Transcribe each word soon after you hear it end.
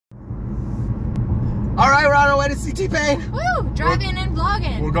All right, we're on our way to see T-Pain. Woo! Driving and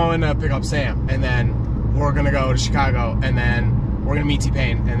vlogging. We're going to pick up Sam, and then we're gonna go to Chicago, and then we're gonna meet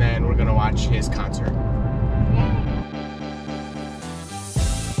T-Pain, and then we're gonna watch his concert.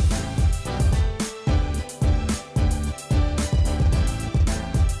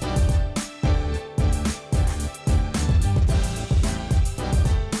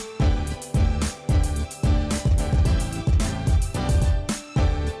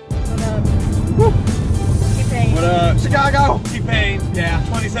 Chicago! T-Pain, yeah,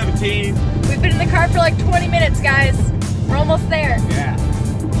 2017. We've been in the car for like 20 minutes, guys. We're almost there. Yeah.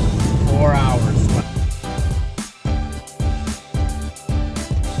 4 hours.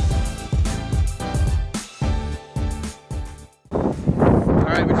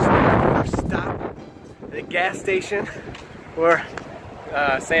 Alright, we just made our first stop at a gas station where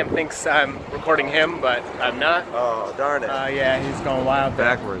Sam thinks I'm recording him, but I'm not. Oh, darn it. Yeah, he's going wild.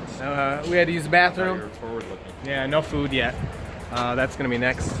 Backwards. We had to use the bathroom. You're forward looking. Yeah, no food yet. That's gonna be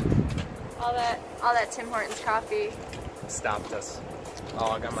next. All that Tim Hortons coffee Stopped us.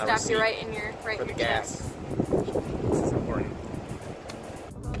 Oh, I got my stopped receipt you right in your for the gas. check. This is important.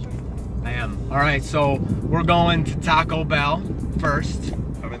 I am. All right, so we're going to Taco Bell first.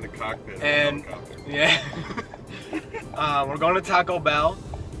 I'm in the cockpit. And yeah, we're going to Taco Bell,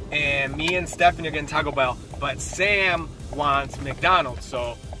 and me and Stephanie are getting Taco Bell, but Sam wants McDonald's,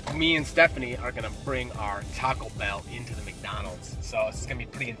 so me and Stephanie are gonna bring our Taco Bell into the McDonald's. So it's gonna be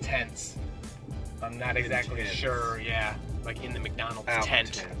pretty intense. I'm not exactly sure, yeah, like in the McDonald's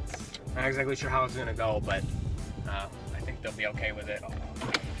tent. Not exactly sure how it's gonna go, but I think they'll be okay with it.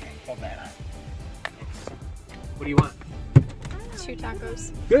 Hold that. What do you want? 2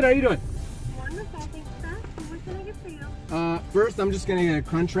 tacos. Good, how you doing? Wonderful, thanks, sir. What can I get for you? First, I'm just gonna get a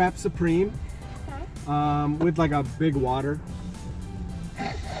Crunchwrap Supreme, with like a big water.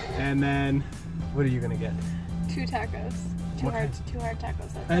 And then, what are you gonna get? 2 tacos. Two hard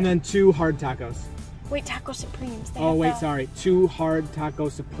tacos. And then 2 hard tacos. Wait, Taco Supremes. Oh wait, sorry. 2 hard taco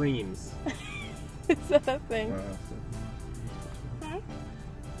Supremes. Is that a thing? Okay.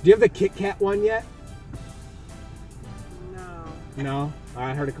 Do you have the Kit Kat one yet? No. No?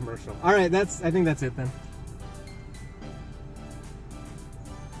 I heard a commercial. All right, I think that's it then.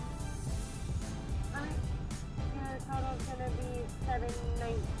 Your total's gonna be $7.18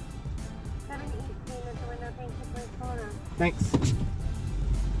 at the window. Thank you for the photo. Thanks.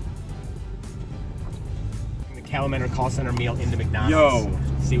 The Calamenter call center meal into McDonald's. Yo.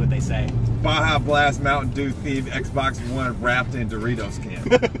 See what they say. Baja Blast Mountain Dew themed Xbox One wrapped in Doritos can.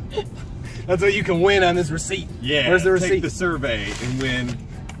 That's what you can win on this receipt. Yeah. Where's the receipt? Take the survey and win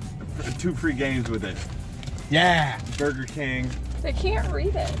 2 free games with it. Yeah. Burger King. They can't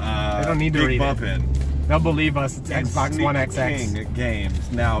read it. They don't need to Big read Bumpin'. it. They'll believe us. It's And Xbox Sneak One XX. King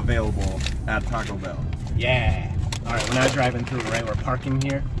games now available at Taco Bell. Yeah. All right, we're not driving through, right? We're parking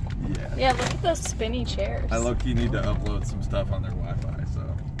here. Yeah. Yeah, look at those spinny chairs. I low-key need to upload some stuff on their Wi-Fi, so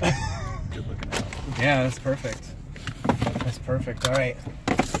good looking out. Yeah, that's perfect. That's perfect. All right.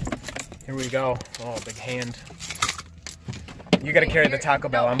 Here we go. Oh, big hand. You gotta carry the Taco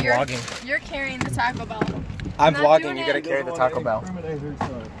Bell. I'm vlogging. You're carrying the Taco Bell. I'm not vlogging. doing You gotta it. carry the Taco Bell.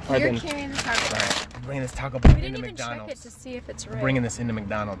 You're carrying the Taco Bell. I'm bringing this Taco Bell We into didn't even check it McDonald's. to see if it's right. Bringing this into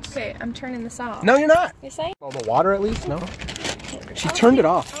McDonald's. Okay, I'm turning this off. No, you're not. You say? Oh, the water at least? No. She turned it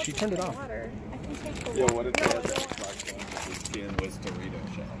off. She turned it off. Water. I can take the Yo, water. what it does is Xbox One is skin with Dorito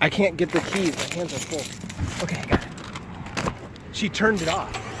shell. I can't get the keys. My hands are full. Okay, I got it. She turned it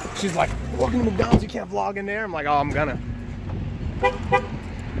off. She's like, welcome to McDonald's. You can't vlog in there. I'm like, oh, I'm gonna.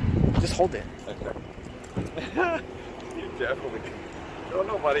 Just hold it. You definitely don't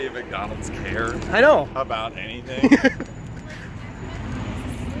nobody at McDonald's care I know. about anything. Like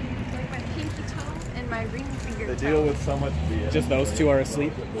my pinky toe and my ring finger They toe. deal with so much BS. Just those 2 are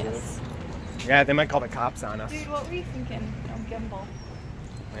asleep. Yes. Yeah, they might call the cops on us. Dude, what were you thinking? Don't gimbal.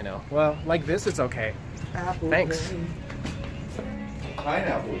 I know. Well, like this, it's okay. Thanks.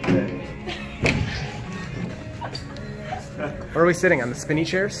 Pineapple day. Where are we sitting? On the spinny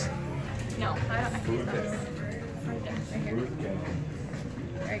chairs? No, I can get those. Right there, right here.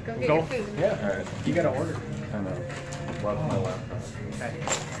 Alright, go get Go. your food. Yeah. All right. You gotta order. I know. Watch my laptop. Okay.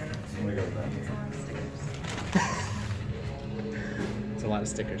 I'm gonna go with that. It's a lot of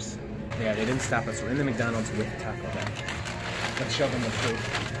stickers. Yeah, they didn't stop us. We're in the McDonald's with Taco Bell. Let's show them the food.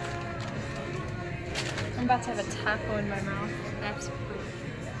 I'm about to have a taco in my mouth. That's proof.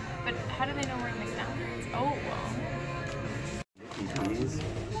 But how do they know we're in McDonald's? Oh, well. Please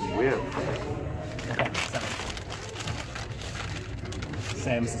whip.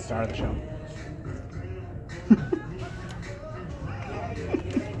 Sam's the star of the show.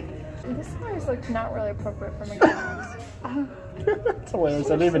 This noise looks not really appropriate for McDonald's. That's hilarious. I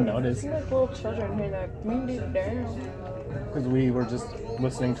didn't even notice. Like little children who like, down. Because we were just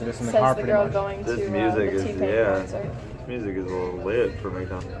listening to this in the Says car the pretty girl much. going This to music the is, T-Pain yeah. concert. This music is a little lit for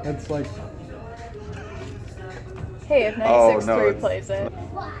McDonald's. It's like... Hey, if 96.3 Oh, no, plays it.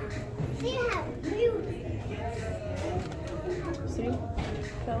 See?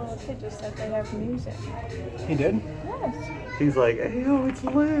 The little kid just said they have music. He did? Yes. He's like, hey, yo, it's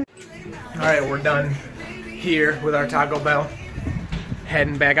lit. Alright, we're done here with our Taco Bell.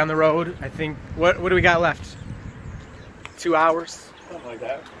 Heading back on the road. I think, what do we got left? 2 hours? Something like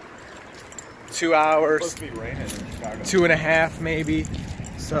that. 2 hours. It's supposed to be raining in Chicago. 2.5 maybe.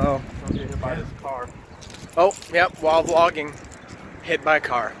 So, Don't get hit by this car. oh, yep, while vlogging, hit by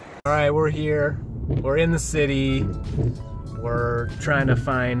car. Alright, we're here. We're in the city. We're trying to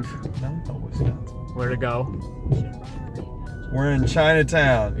find where to go. We're in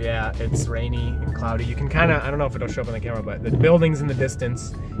Chinatown. Yeah, it's rainy and cloudy. You can kind of, I don't know if it'll show up on the camera, but the buildings in the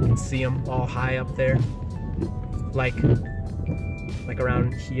distance, you can see them all high up there. Like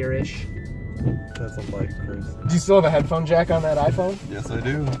around here-ish. That's a light, Chris. Do you still have a headphone jack on that iPhone? Yes, I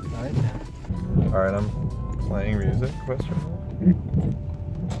do. Alright. Alright, I'm playing music. Question.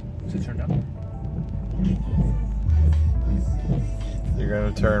 Is it turned up? You're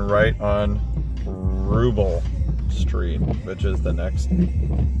going to turn right on Rubel Street, which is the next.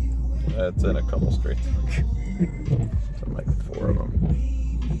 It's in a couple streets. So like 4 of them.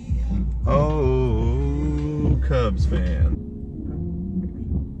 Oh, Cubs fan.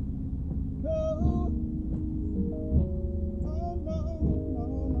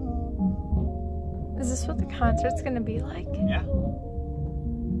 Is this what the concert's gonna be like? Yeah.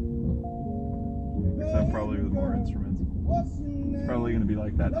 Except probably with more instruments. It's probably going to be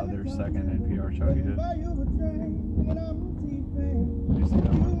like that other second NPR show you did. Did you see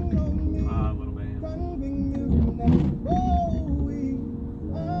that one? A little bit.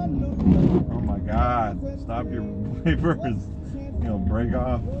 Oh my God! Stop your wafers! You'll break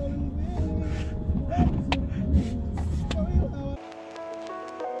off.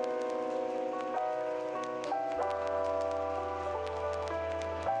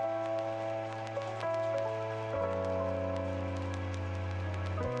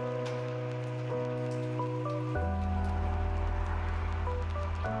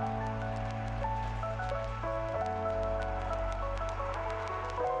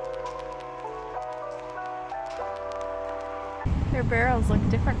 Their barrels look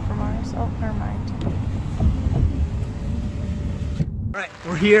different from ours. Oh, never mind. Alright,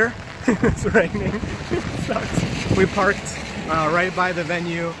 we're here. It's raining. It sucks. We parked right by the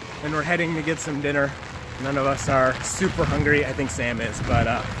venue and we're heading to get some dinner. None of us are super hungry. I think Sam is,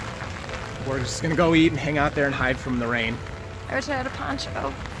 but we're just gonna go eat and hang out there and hide from the rain. I wish I had a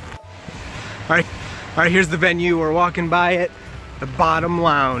poncho. Alright, here's the venue. We're walking by it. The Bottom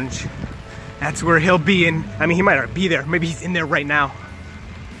Lounge. That's where he'll be in. I mean, he might already be there. Maybe he's in there right now.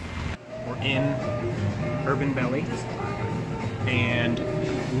 We're in Urban Belly. And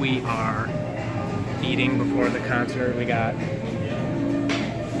we are eating before the concert. We got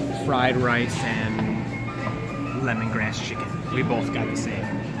fried rice and lemongrass chicken. We both got the same.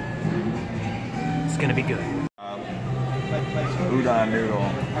 It's gonna be good. Udon noodle,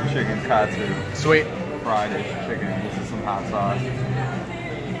 chicken katsu, Sweet. fried chicken. This is some hot sauce.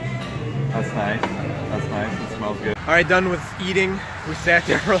 That's nice. That's nice. It smells good. All right, done with eating. We sat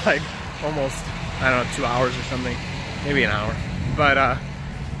there for like almost, I don't know, 2 hours or something. Maybe an hour. But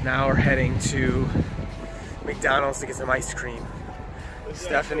now we're heading to McDonald's to get some ice cream.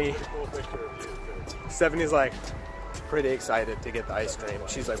 Stephanie's like pretty excited to get the ice cream.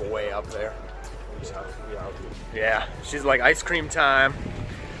 She's like way up there. Yeah, she's like, ice cream time.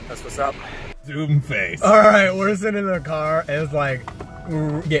 That's what's up. Zoom face. All right, we're sitting in the car and it's like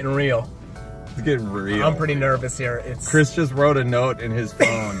getting real. It's getting real. I'm pretty nervous here. It's Chris just wrote a note in his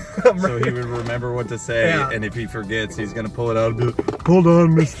phone so he would remember what to say, Yeah. and if he forgets, he's gonna pull it out and be like, hold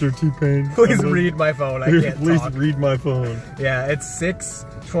on, Mr. T-Pain. Please read my phone. I can't Please talk. read my phone. Yeah, it's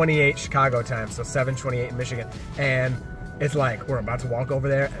 6:28 Chicago time, so 7:28 in Michigan. And it's like, we're about to walk over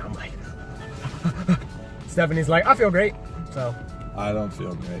there, and I'm like, Stephanie's like, I feel great. So, I don't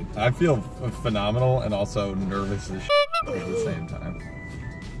feel great. I feel phenomenal and also nervous as at the same time.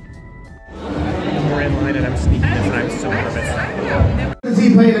 we're in line and I'm sneaking this and I'm so nervous. The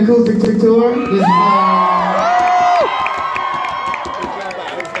T-Pain Acoustic Tour. This is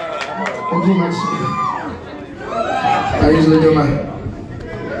don't do much. I usually do my.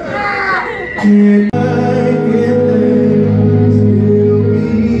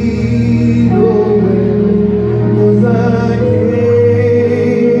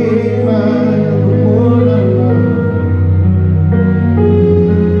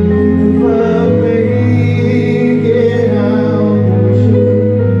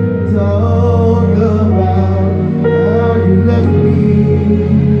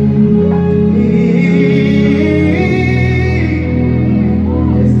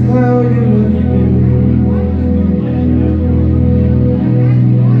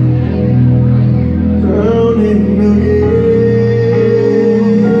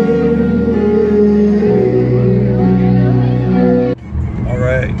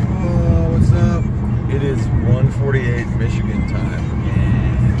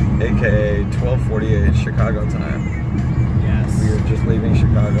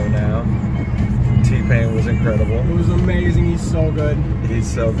 Chicago now. T-Pain was incredible. It was amazing. He's so good.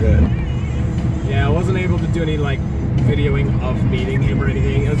 He's so good. Yeah, I wasn't able to do any like videoing of meeting him or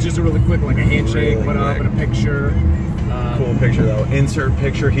anything. It was just a really quick, like a handshake, Really put up quick. and a picture. Cool picture though. Insert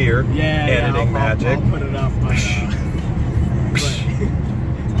picture here. Yeah, Editing magic. I'll put it up. But,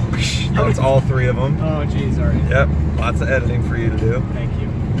 That's all 3 of them. oh, geez, alright. Yep. Lots of editing for you to do. Thank you.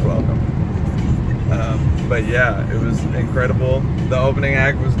 You're welcome. But yeah, it was incredible. The opening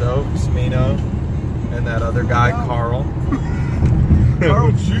act was dope. Smino and that other guy, Carl.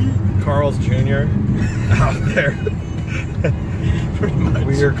 Carl G. Carl's Jr. out there. Pretty much.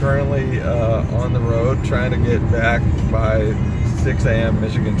 We are currently on the road trying to get back by 6 a.m.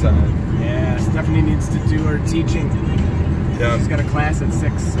 Michigan time. Yeah, Stephanie needs to do her teaching. Yeah. She's got a class at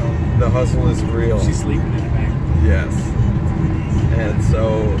 6, so The hustle is real. she's sleeping in the back. Yes. And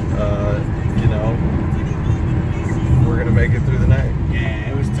so, you know, we're going to make it through the night.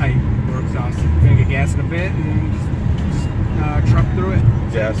 Yeah, it was tight. We're exhausted. We're gonna get gas in a bit and just truck through it.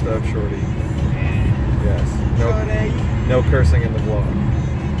 Gassed up, shorty. Yeah. Yes. No cursing in the vlog.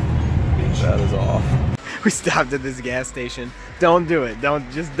 That is off. We stopped at this gas station. Don't do it. Don't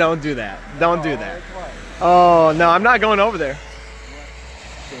do that. Don't do that. Oh no, I'm not going over there.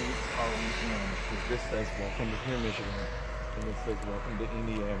 This says welcome to Pure Michigan. And it says welcome to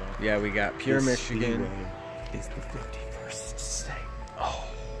Indiana. Yeah, we got Pure This Michigan. speedway is the 51st state. Oh,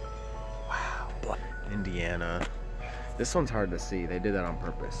 wow. Indiana. This one's hard to see. They did that on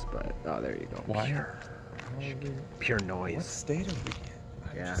purpose, but oh, there you go. Why? Pure What noise. state are we in?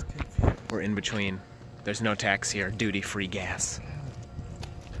 I'm Yeah. just confused. We're in between. There's no tax here. Duty-free gas.